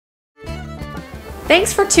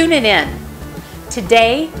Thanks for tuning in.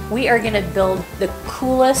 Today we are going to build the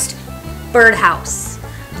coolest birdhouse.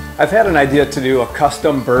 I've had an idea to do a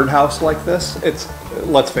custom birdhouse like this.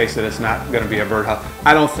 Let's face it, it's not going to be a birdhouse.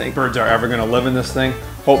 I don't think birds are ever going to live in this thing,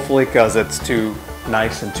 hopefully, because it's too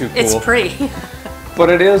nice and too cool. It's pretty. But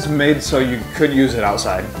it is made so you could use it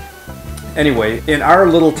outside. Anyway, in our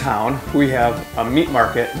little town, we have a meat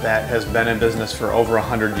market that has been in business for over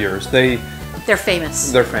 100 years. They're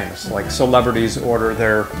famous. They're famous. Like celebrities order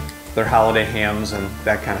their holiday hams and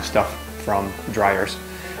that kind of stuff from dryers.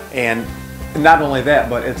 And not only that,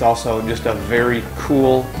 but it's also just a very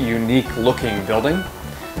cool, unique looking building.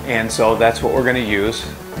 And so that's what we're going to use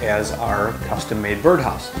as our custom-made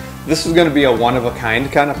birdhouse. This is going to be a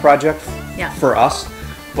one-of-a-kind kind of project for us,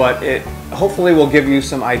 but it hopefully will give you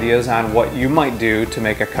some ideas on what you might do to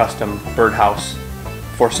make a custom birdhouse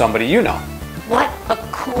for somebody you know. What a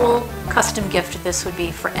cool custom gift this would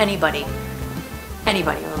be for anybody.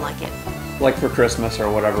 Anybody would like it. Like for Christmas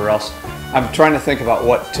or whatever else. I'm trying to think about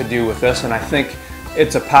what to do with this, and I think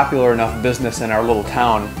it's a popular enough business in our little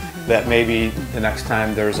town that maybe the next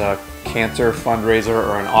time there's a cancer fundraiser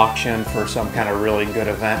or an auction for some kind of really good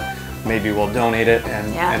event, maybe we'll donate it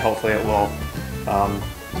and hopefully it will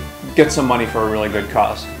get some money for a really good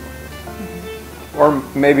cause. Or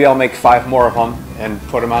maybe I'll make 5 more of them and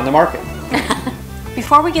put them on the market.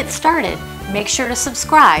 Before we get started, make sure to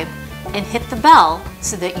subscribe and hit the bell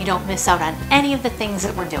so that you don't miss out on any of the things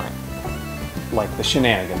that we're doing. Like the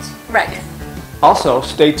shenanigans. Right. Also,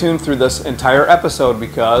 stay tuned through this entire episode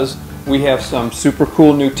because we have some super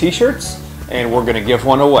cool new t-shirts and we're going to give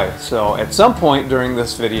one away. So at some point during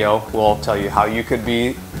this video, we'll tell you how you could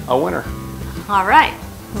be a winner. All right,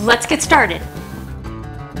 let's get started.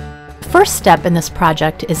 First step in this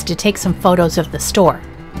project is to take some photos of the store.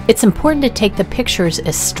 It's important to take the pictures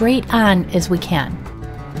as straight on as we can.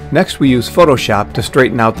 Next, we use Photoshop to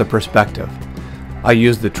straighten out the perspective. I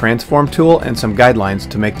use the transform tool and some guidelines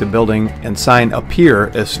to make the building and sign appear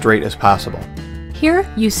as straight as possible.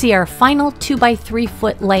 Here you see our final 2x3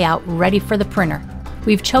 foot layout ready for the printer.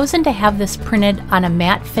 We've chosen to have this printed on a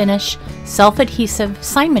matte finish, self-adhesive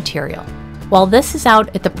sign material. While this is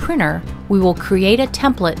out at the printer, we will create a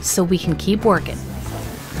template so we can keep working.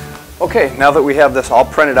 Okay, now that we have this all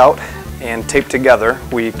printed out and taped together,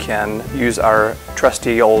 we can use our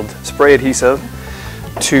trusty old spray adhesive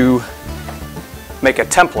to make a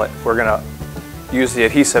template. We're going to use the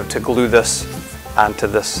adhesive to glue this onto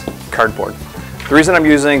this cardboard. The reason I'm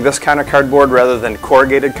using this kind of cardboard rather than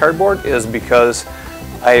corrugated cardboard is because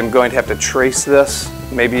I am going to have to trace this,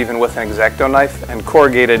 maybe even with an X-Acto knife, and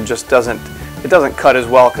corrugated just doesn't cut as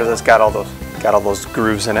well because it's got all those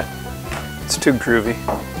grooves in it. It's too groovy.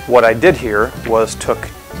 What I did here was took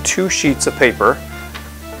 2 sheets of paper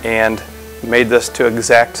and made this to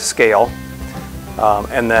exact scale,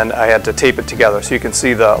 and then I had to tape it together so you can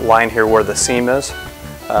see the line here where the seam is.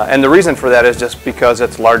 And the reason for that is just because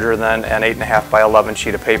it's larger than an 8.5 by 11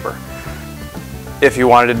 sheet of paper. If you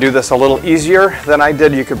wanted to do this a little easier than I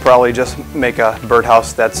did, you could probably just make a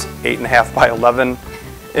birdhouse that's 8.5 by 11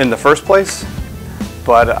 in the first place.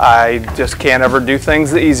 But I just can't ever do things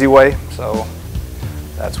the easy way, so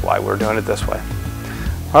that's why we're doing it this way.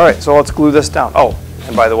 All right, so let's glue this down. Oh,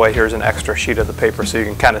 and by the way, here's an extra sheet of the paper so you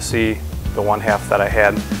can kind of see the 1/2 that I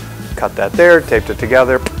had. Cut that there, taped it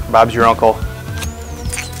together. Bob's your uncle.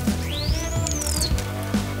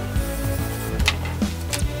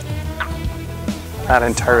 Not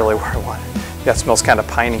entirely where I want it. Yeah, it smells kind of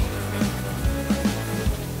piney.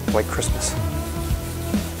 Like Christmas.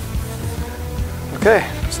 Okay,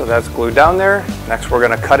 so that's glued down there. Next we're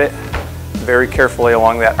going to cut it very carefully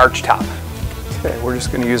along that arch top. Okay, we're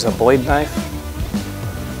just going to use a blade knife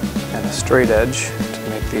and a straight edge to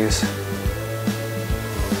make these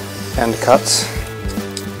end cuts.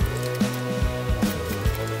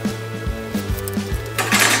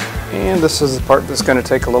 And this is the part that's going to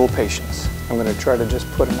take a little patience. I'm going to try to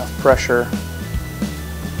just put enough pressure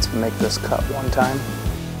to make this cut one time.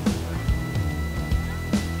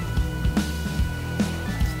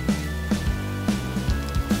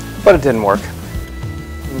 But it didn't work.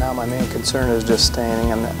 Now my main concern is just staying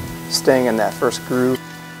in that first groove.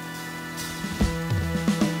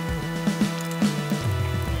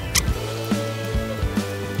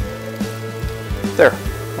 There,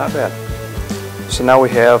 not bad. So now we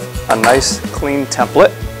have a nice clean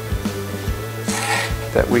template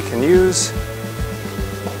that we can use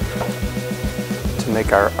to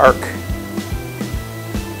make our arc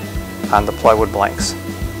on the plywood blanks.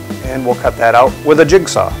 And we'll cut that out with a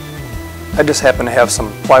jigsaw. I just happen to have some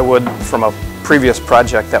plywood from a previous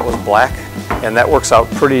project that was black, and that works out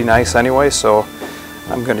pretty nice anyway, so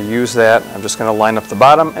I'm going to use that. I'm just going to line up the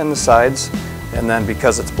bottom and the sides, and then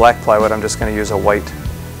because it's black plywood, I'm just going to use a white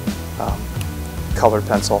colored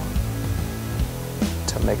pencil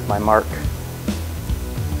to make my mark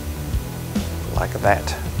like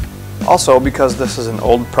that. Also, because this is an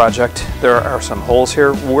old project, there are some holes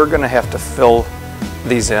here. We're going to have to fill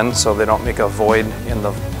these in so they don't make a void in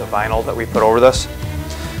the vinyl that we put over this.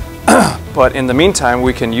 But in the meantime,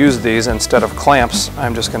 we can use these instead of clamps.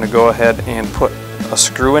 I'm just going to go ahead and put a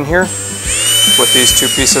screw in here with these two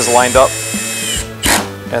pieces lined up,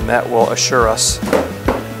 and that will assure us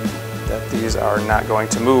that these are not going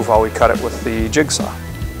to move while we cut it with the jigsaw.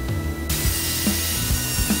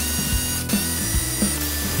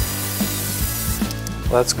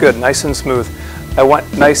 Well, that's good, nice and smooth. I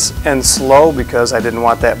went nice and slow because I didn't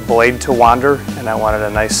want that blade to wander, and I wanted a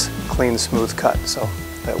nice, clean, smooth cut. So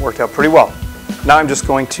that worked out pretty well. Now I'm just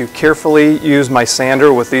going to carefully use my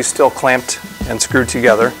sander with these still clamped and screwed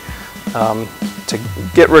together to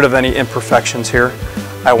get rid of any imperfections here.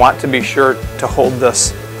 I want to be sure to hold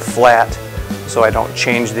this flat so I don't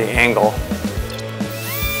change the angle.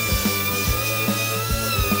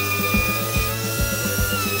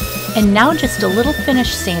 And now just a little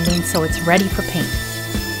finish sanding so it's ready for paint.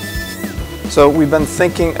 So we've been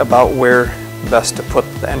thinking about where best to put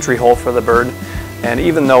the entry hole for the bird, and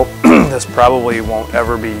even though this probably won't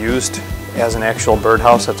ever be used as an actual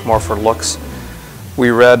birdhouse, it's more for looks, we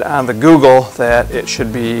read on the Google that it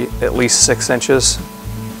should be at least 6 inches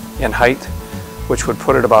in height, which would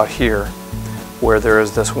put it about here where there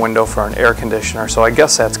is this window for an air conditioner. So I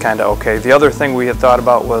guess that's kind of okay. The other thing we had thought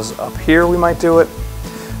about was up here we might do it,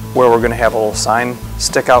 where we're going to have a little sign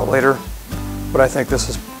stick out later, but I think this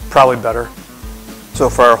is probably better. So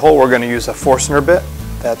for our hole, we're going to use a Forstner bit.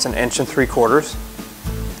 That's 1 3/4 inches.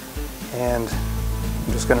 And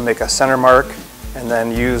I'm just going to make a center mark and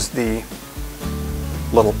then use the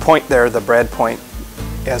little point there, the brad point,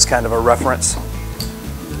 as kind of a reference.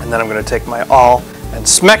 And then I'm going to take my awl and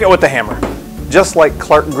smack it with the hammer, just like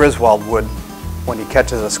Clark Griswold would when he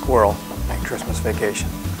catches a squirrel on Christmas Vacation.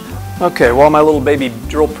 Okay, well, my little baby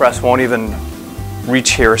drill press won't even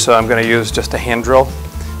reach here, so I'm going to use just a hand drill,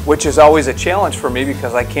 which is always a challenge for me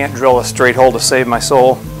because I can't drill a straight hole to save my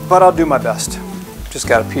soul, but I'll do my best. Just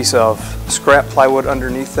got a piece of scrap plywood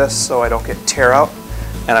underneath this so I don't get tear out,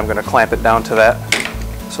 and I'm going to clamp it down to that,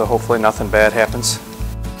 so hopefully nothing bad happens.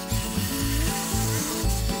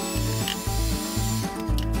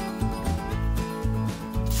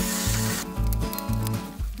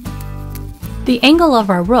 The angle of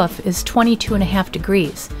our roof is 22.5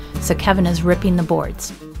 degrees, so Kevin is ripping the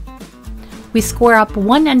boards. We square up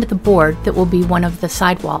one end of the board that will be one of the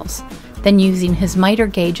side walls. Then using his miter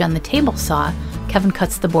gauge on the table saw, Kevin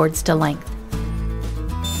cuts the boards to length.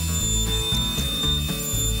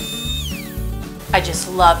 I just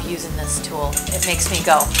love using this tool. It makes me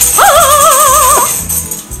go, ah!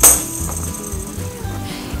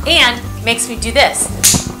 And makes me do this.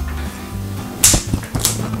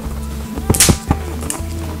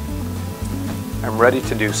 I'm ready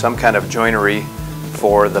to do some kind of joinery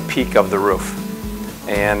for the peak of the roof.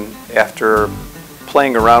 And after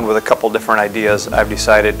playing around with a couple different ideas, I've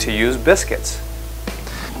decided to use biscuits.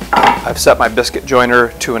 I've set my biscuit joiner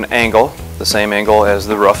to an angle, the same angle as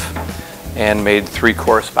the roof, and made 3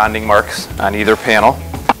 corresponding marks on either panel.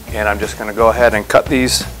 And I'm just going to go ahead and cut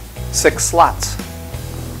these 6 slots.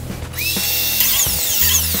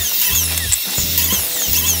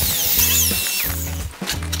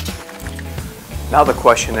 Now the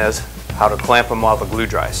question is how to clamp them while the glue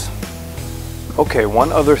dries. Okay,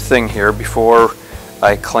 one other thing here before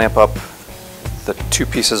I clamp up the 2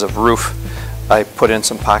 pieces of roof. I put in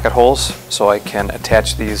some pocket holes so I can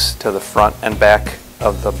attach these to the front and back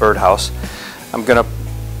of the birdhouse. I'm going to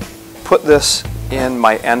put this in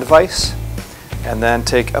my end vise and then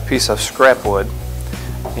take a piece of scrap wood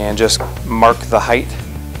and just mark the height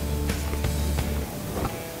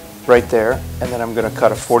right there, and then I'm going to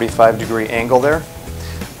cut a 45-degree angle there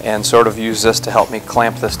and sort of use this to help me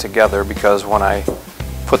clamp this together, because when I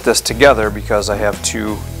put this together, because I have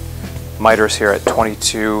 2 miters here at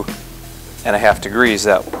 22.5 degrees,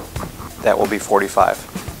 that will be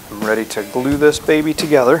 45. I'm ready to glue this baby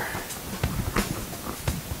together.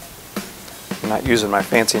 I'm not using my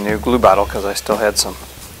fancy new glue bottle because I still had some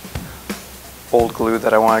old glue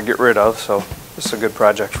that I want to get rid of, so this is a good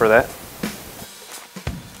project for that.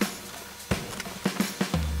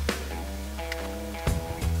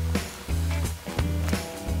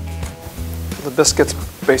 The biscuits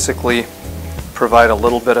basically provide a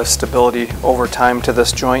little bit of stability over time to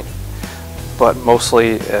this joint, but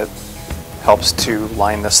mostly it helps to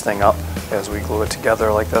line this thing up as we glue it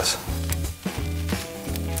together like this.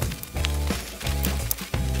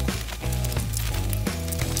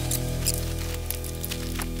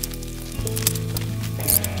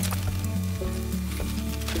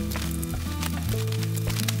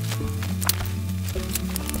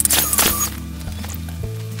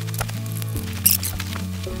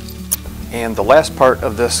 And the last part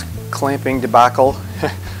of this clamping debacle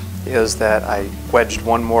is that I wedged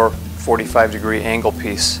one more 45-degree angle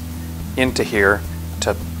piece into here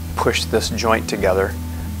to push this joint together,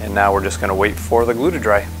 and now we're just going to wait for the glue to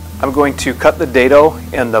dry. I'm going to cut the dado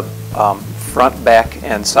in the front, back,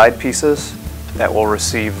 and side pieces that will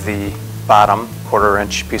receive the bottom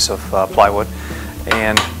 1/4-inch piece of plywood,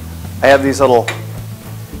 and I have these little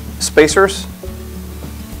spacers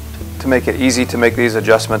to make it easy to make these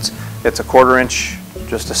adjustments. It's a 1/4-inch,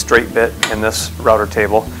 just a straight bit in this router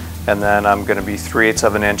table, and then I'm going to be 3/8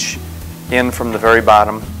 of an inch in from the very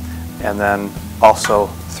bottom, and then also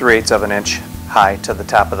 3/8 of an inch high to the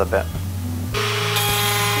top of the bit.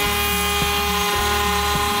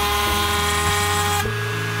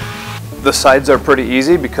 The sides are pretty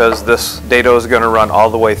easy because this dado is going to run all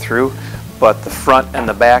the way through, but the front and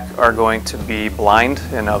the back are going to be blind.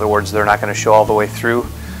 In other words, they're not going to show all the way through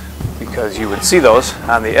because you would see those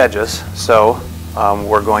on the edges. So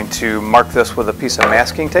we're going to mark this with a piece of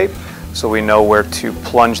masking tape so we know where to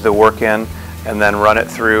plunge the work in and then run it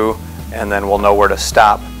through, and then we'll know where to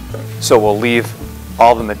stop. So we'll leave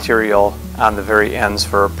all the material on the very ends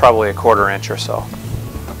for probably a 1/4 inch or so.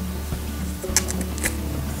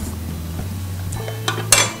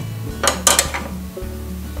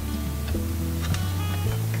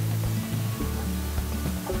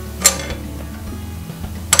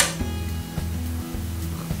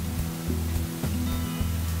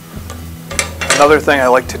 Another thing I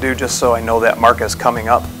like to do, just so I know that mark is coming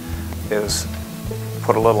up, is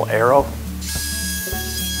put a little arrow.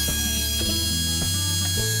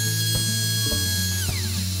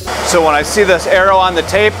 So when I see this arrow on the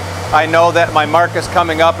tape, I know that my mark is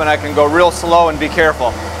coming up and I can go real slow and be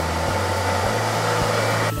careful.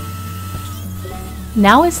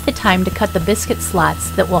 Now is the time to cut the biscuit slots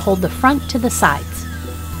that will hold the front to the sides.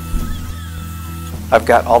 I've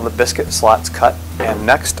got all the biscuit slots cut, and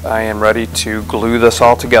next I am ready to glue this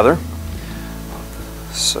all together.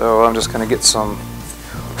 So I'm just going to get some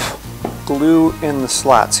glue in the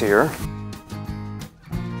slots here.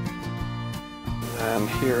 And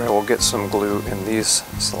here I will get some glue in these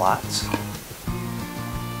slots.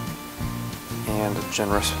 And a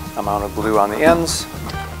generous amount of glue on the ends.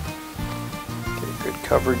 Get good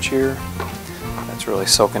coverage here. That's really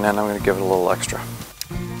soaking in. I'm going to give it a little extra.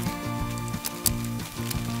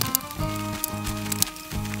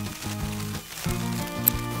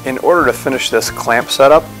 In order to finish this clamp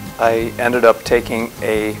setup, I ended up taking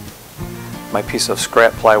my piece of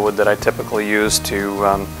scrap plywood that I typically use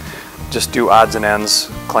to just do odds and ends,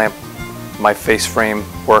 clamp my face frame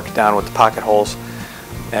work down with the pocket holes.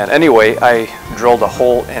 And anyway, I drilled a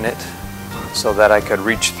hole in it so that I could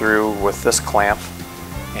reach through with this clamp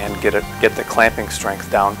and get the clamping strength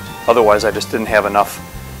down. Otherwise, I just didn't have enough.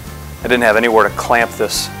 I didn't have anywhere to clamp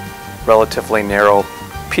this relatively narrow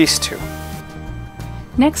piece to.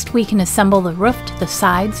 Next, we can assemble the roof to the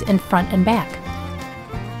sides and front and back.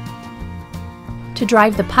 To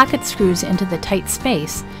drive the pocket screws into the tight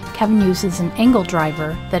space, Kevin uses an angle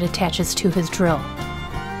driver that attaches to his drill.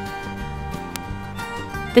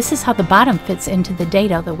 This is how the bottom fits into the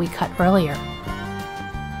dado that we cut earlier.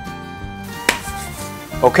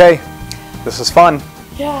 Okay, this is fun.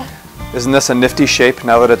 Yeah. Isn't this a nifty shape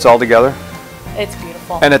now that it's all together? It's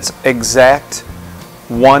beautiful. And it's exact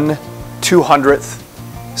 1/200th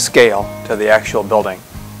scale to the actual building.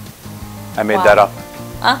 I made that up.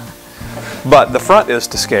 Huh? But the front is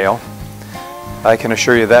to scale. I can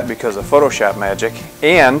assure you that because of Photoshop magic.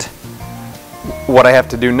 And what I have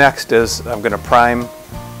to do next is I'm going to prime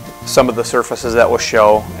some of the surfaces that will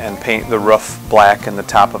show and paint the roof black and the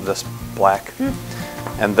top of this black.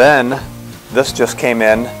 And then this just came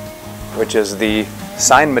in, which is the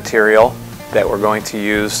sign material that we're going to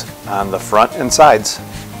use on the front and sides.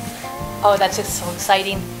 Oh, that's just so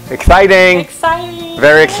exciting. Exciting! Exciting!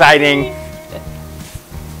 Very exciting.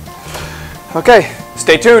 Okay,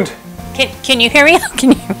 stay tuned. Can you hear me?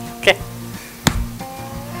 Can you hear me? Okay.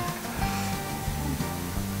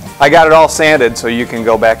 I got it all sanded so you can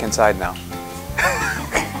go back inside now.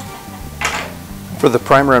 For the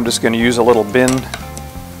primer, I'm just going to use a little bin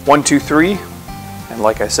 1, 2, 3. And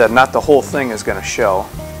like I said, not the whole thing is going to show.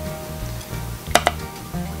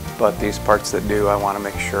 But these parts that do, I want to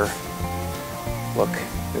make sure look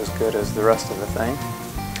as good as the rest of the thing.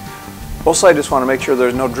 Also, I just want to make sure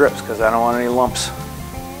there's no drips because I don't want any lumps.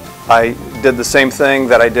 I did the same thing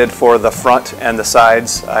that I did for the front and the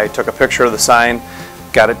sides. I took a picture of the sign,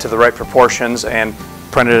 got it to the right proportions, and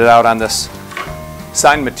printed it out on this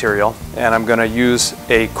sign material. And I'm going to use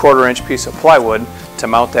a 1/4 inch piece of plywood to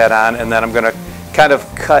mount that on, and then I'm going to kind of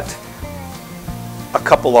cut a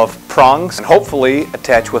couple of prongs and hopefully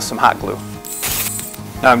attach with some hot glue.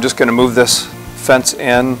 Now I'm just going to move this fence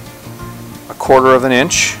in 1/4 of an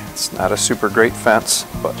inch. It's not a super great fence,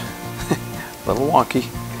 but a little wonky.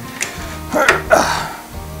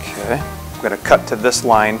 Okay, I'm going to cut to this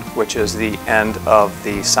line, which is the end of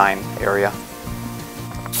the sign area.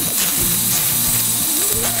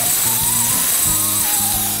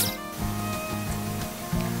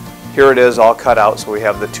 Here it is all cut out, so we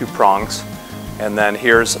have the 2 prongs. And then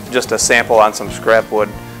here's just a sample on some scrap wood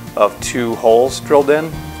of 2 holes drilled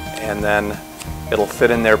in, and then it'll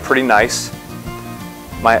fit in there pretty nice.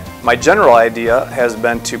 My general idea has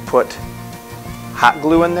been to put hot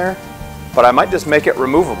glue in there, but I might just make it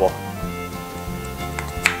removable.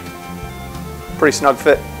 Pretty snug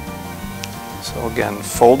fit. So again,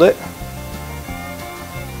 fold it,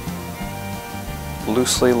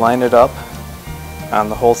 loosely line it up on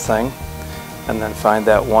the whole thing, and then find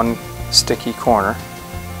that one sticky corner.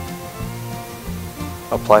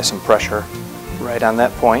 Apply some pressure right on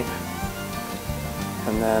that point,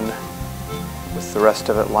 and then with the rest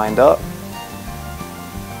of it lined up,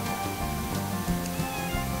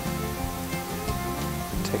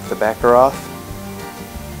 take the backer off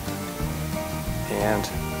and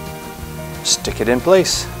stick it in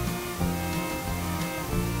place.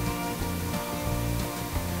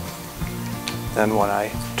 Then when I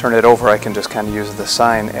turn it over, I can just kind of use the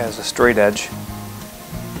sign as a straight edge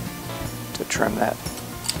to trim that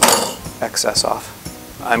excess off.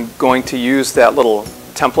 I'm going to use that little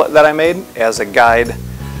template that I made as a guide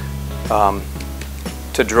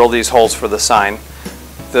to drill these holes for the sign.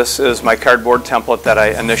 This is my cardboard template that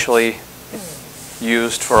I initially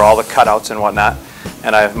used for all the cutouts and whatnot,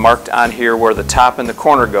 and I've marked on here where the top and the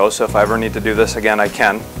corner go, so if I ever need to do this again, I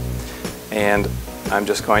can. And I'm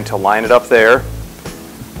just going to line it up there.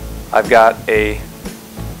 I've got a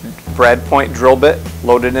brad point drill bit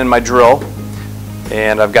loaded in my drill,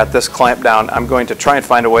 and I've got this clamped down. I'm going to try and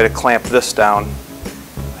find a way to clamp this down.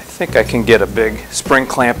 I think I can get a big spring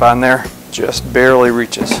clamp on there. Just barely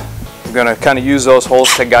reaches. I'm going to kind of use those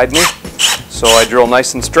holes to guide me, so I drill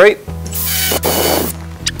nice and straight.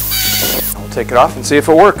 I'll take it off and see if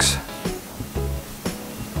it works.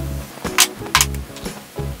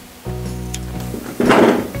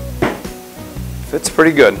 Fits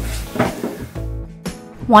pretty good.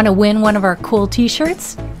 Want to win one of our cool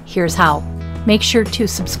t-shirts? Here's how. Make sure to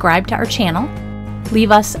subscribe to our channel.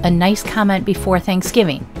 Leave us a nice comment before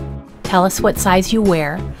Thanksgiving. Tell us what size you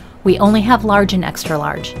wear. We only have large and extra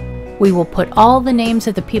large. We will put all the names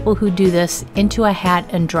of the people who do this into a hat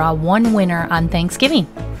and draw one winner on Thanksgiving.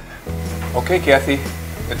 Okay, Kathy,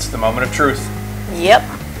 it's the moment of truth. Yep.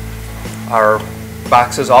 Our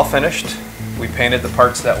box is all finished. We painted the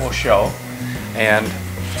parts that will show, and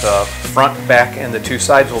the front, back, and the 2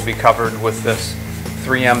 sides will be covered with this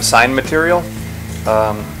 3M sign material.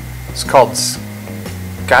 It's called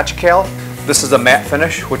Scotch Cal. This is a matte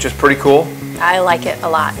finish, which is pretty cool. I like it a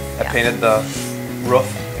lot. I painted the roof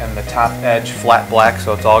and the top edge flat black,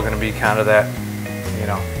 so it's all going to be kind of that, you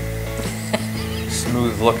know,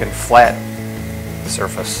 smooth looking flat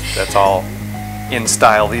surface. That's all in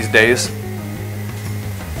style these days.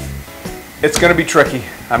 It's going to be tricky,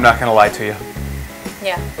 I'm not going to lie to you.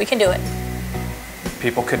 Yeah, we can do it.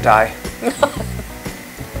 People could die.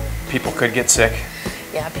 People could get sick.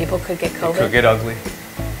 Yeah, people could get COVID. It could get ugly.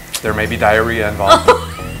 There may be diarrhea involved.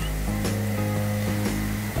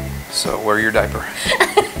 So wear your diaper.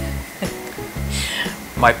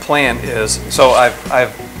 My plan is, so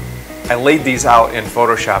I laid these out in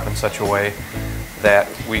Photoshop in such a way that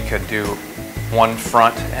we could do one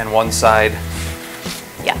front and one side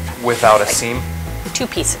without a seam. 2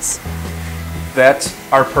 pieces. That's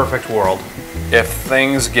our perfect world. If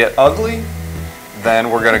things get ugly,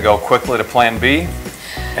 then we're going to go quickly to plan B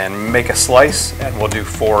and make a slice, and we'll do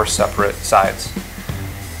 4 separate sides.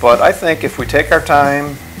 But I think if we take our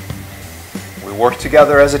time, we work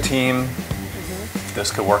together as a team,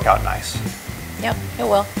 this could work out nice. Yep, it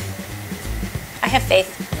will. I have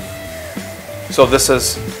faith. So this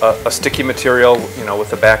is a sticky material, you know,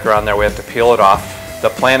 with the background there. We have to peel it off. The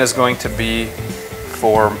plan is going to be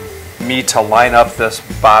for me to line up this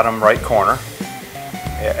bottom right corner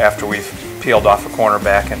after we've peeled off a corner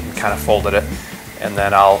back and kind of folded it, and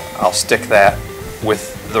then I'll stick that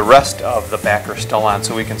with the rest of the backer still on,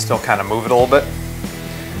 so we can still kind of move it a little bit.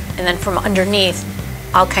 And then from underneath,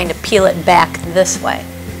 I'll kind of peel it back this way.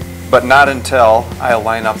 But not until I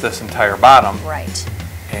line up this entire bottom. Right.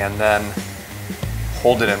 And then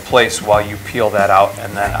hold it in place while you peel that out,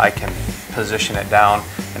 and then I can position it down,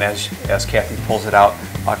 and as Kathy pulls it out,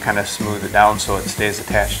 I'll kind of smooth it down so it stays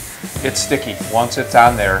attached. It's sticky. Once it's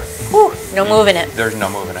on there, whew, No moving it. There's no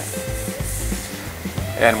moving it.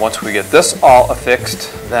 And once we get this all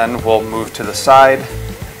affixed, then we'll move to the side.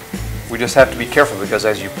 We just have to be careful because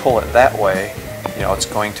as you pull it that way, you know, it's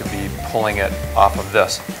going to be pulling it off of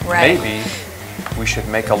this. Right. Maybe we should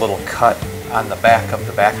make a little cut on the back of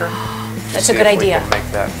the backer. That's a good idea. We can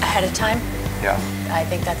make that ahead of time. Yeah. I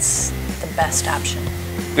think that's the best option.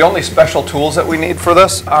 The only special tools that we need for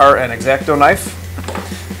this are an X-Acto knife,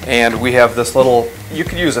 and we have this little, you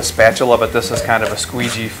could use a spatula, but this is kind of a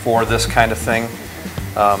squeegee for this kind of thing.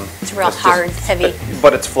 It's real hard, heavy.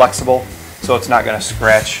 But it's flexible, so it's not going to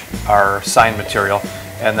scratch our sign material.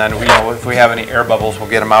 And then we know if we have any air bubbles, we'll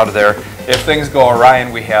get them out of there. If things go awry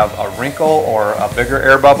and we have a wrinkle or a bigger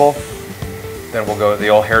air bubble, then we'll go to the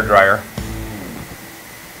old hair dryer.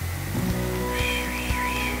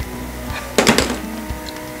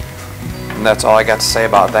 And that's all I got to say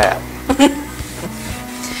about that.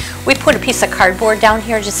 We put a piece of cardboard down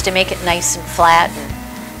here just to make it nice and flat.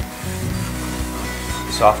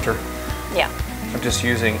 Softer. Yeah. I'm just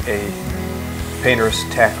using a painter's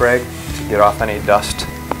tack rag to get off any dust.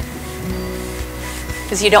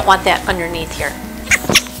 Because you don't want that underneath here.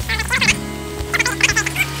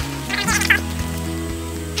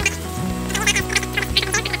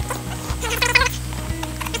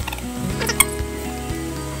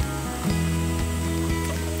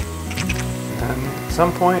 And at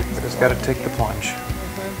some point, we just got to take the plunge.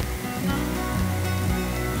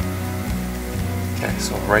 Okay,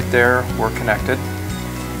 so right there, we're connected.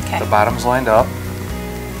 Okay. The bottom's lined up.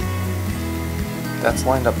 That's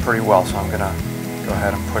lined up pretty well, so I'm going to go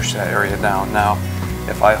ahead and push that area down. Now,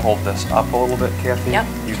 if I hold this up a little bit, Kathy, Yep.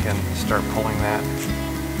 you can start pulling that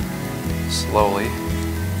slowly.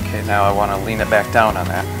 Okay, now I want to lean it back down on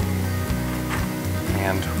that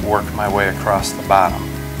and work my way across the bottom.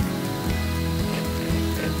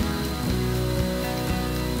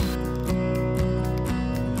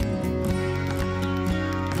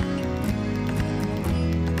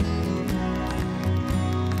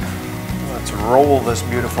 Let's roll this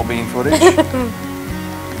beautiful bean footage.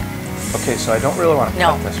 Okay, so I don't really want to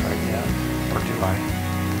cut this right yet, or do I?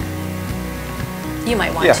 You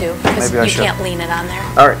might want Yeah, to, because maybe I you should. can't lean it on there.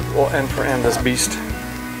 All right, we'll end for end this beast.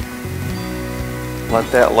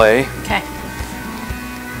 Let that lay. Okay.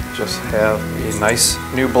 Just have a nice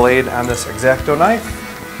new blade on this X-Acto knife.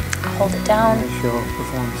 Hold it down.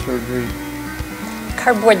 Perform surgery.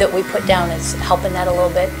 Cardboard that we put down is helping that a little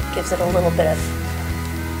bit, gives it a little bit of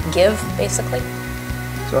give, basically.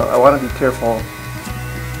 So I want to be careful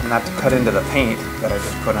not to cut into the paint that I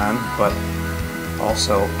just put on, but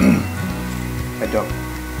also I don't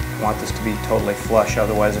want this to be totally flush.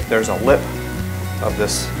 Otherwise, if there's a lip of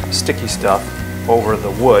this sticky stuff over the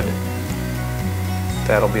wood,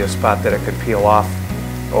 that'll be a spot that it could peel off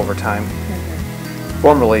over time.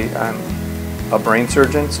 Formerly, I'm a brain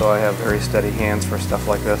surgeon, so I have very steady hands for stuff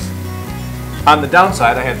like this. On the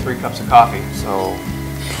downside, I had 3 cups of coffee, so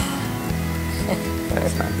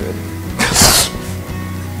that's not good.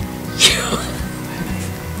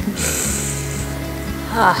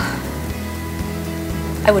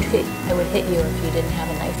 I would hit you if you didn't have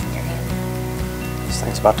a knife in your hand. This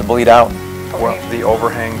thing's about to bleed out. Over Well, here. the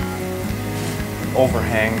overhang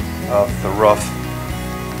of the roof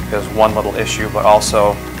is one little issue, but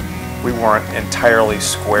also we weren't entirely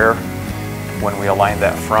square when we aligned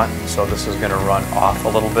that front, so this is going to run off a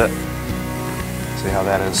little bit. See how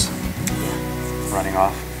that is running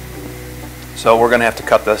off? So we're going to have to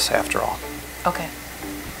cut this after all. Okay.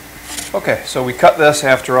 Okay, so we cut this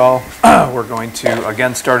after all. We're going to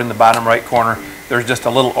again start in the bottom right corner. There's just a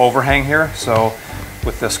little overhang here, so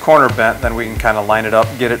with this corner bent, then we can kind of line it up,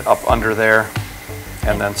 get it up under there,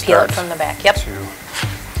 and then Peel start it from the back. Yep. to.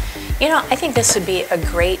 You know, I think this would be a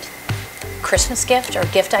great Christmas gift or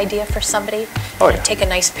gift idea for somebody. Oh, yeah. Take a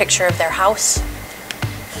nice picture of their house,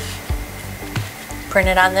 print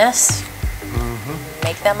it on this,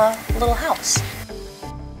 make them a little house.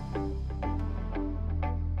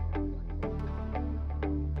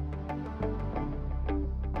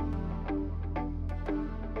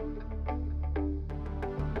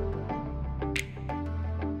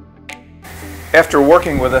 After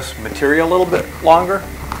working with this material a little bit longer,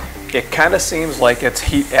 it kind of seems like it's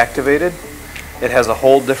heat activated. It has a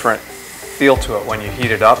whole different feel to it when you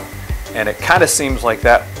heat it up, and it kind of seems like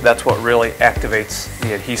that's what really activates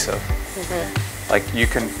the adhesive. Like you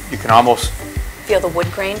can almost Feel the wood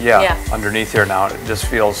grain? underneath here now. It just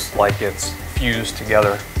feels like it's fused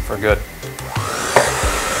together for good.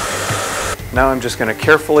 Now I'm just going to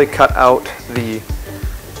carefully cut out the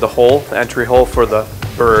hole, the entry hole for the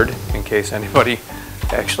bird, in case anybody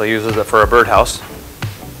actually uses it for a birdhouse.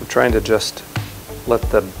 I'm trying to just let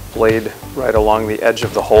the blade right along the edge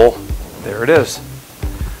of the hole. There it is.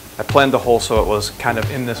 I planned the hole so it was kind of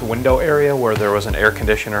in this window area where there was an air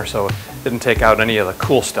conditioner, so it didn't take out any of the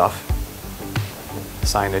cool stuff,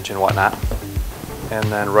 signage and whatnot. And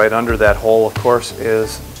then right under that hole, of course,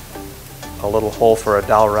 is a little hole for a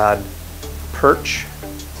dowel rod perch.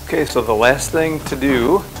 Okay, so the last thing to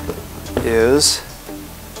do is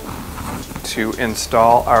to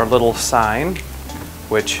install our little sign,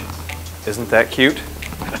 which isn't that cute.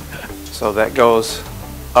 So that goes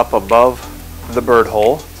up above the bird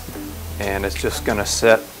hole, and it's just going to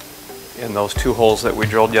sit in those two holes that we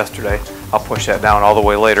drilled yesterday. I'll push that down all the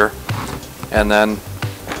way later. And then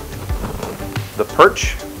the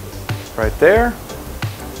perch right there,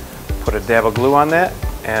 put a dab of glue on that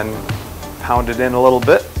and pound it in a little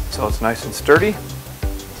bit so it's nice and sturdy.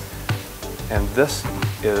 And this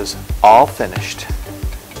is all finished.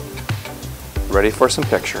 Ready for some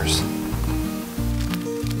pictures.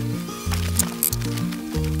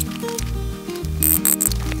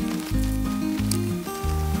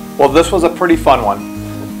 Well, this was a pretty fun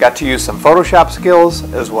one. Got to use some Photoshop skills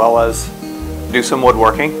as well as do some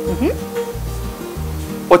woodworking.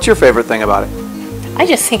 What's your favorite thing about it? I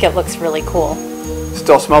just think it looks really cool.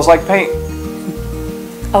 Still smells like paint.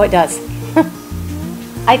 Oh, it does.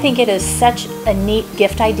 I think it is such a neat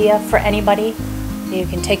gift idea for anybody. You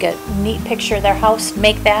can take a neat picture of their house,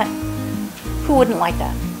 make that. Who wouldn't like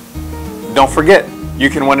that? Don't forget, you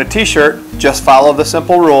can win a t-shirt. Just follow the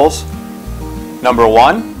simple rules. Number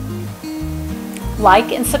 1.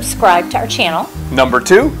 Like and subscribe to our channel. Number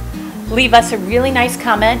 2. Leave us a really nice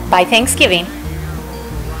comment by Thanksgiving.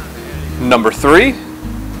 Number 3.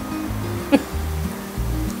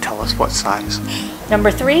 Tell us what size.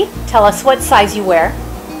 Number 3, tell us what size you wear.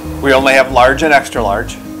 We only have large and extra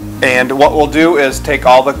large. And what we'll do is take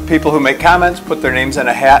all the people who make comments, put their names in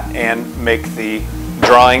a hat, and make the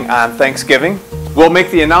drawing on Thanksgiving. We'll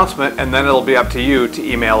make the announcement, and then it'll be up to you to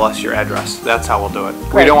email us your address. That's how we'll do it.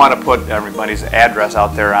 Great. We don't want to put everybody's address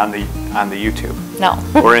out there on the YouTube. No.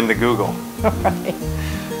 Or in the Google. Right.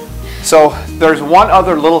 So there's one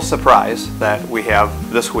other little surprise that we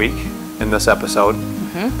have this week in this episode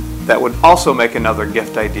that would also make another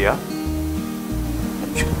gift idea.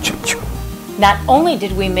 Not only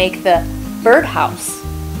did we make the birdhouse,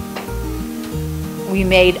 we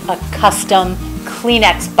made a custom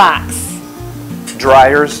Kleenex box.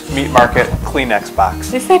 Dryers Meat Market Kleenex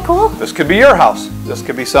box. Isn't that cool? This could be your house. This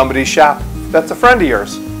could be somebody's shop that's a friend of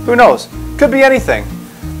yours. Who knows? Could be anything.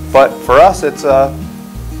 But for us, it's a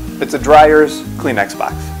Dryers Kleenex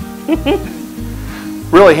box.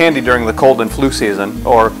 Really handy during the cold and flu season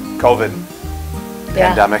or COVID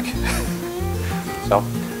pandemic. So,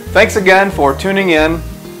 thanks again for tuning in.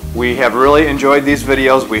 We have really enjoyed these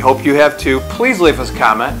videos. We hope you have too. Please leave us a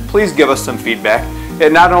comment. Please give us some feedback.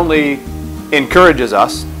 It not only encourages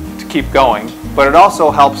us to keep going, but it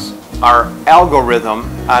also helps our algorithm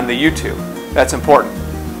on the YouTube. That's important.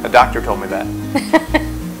 A doctor told me that.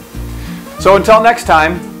 So until next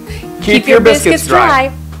time, keep your biscuits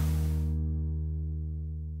dry.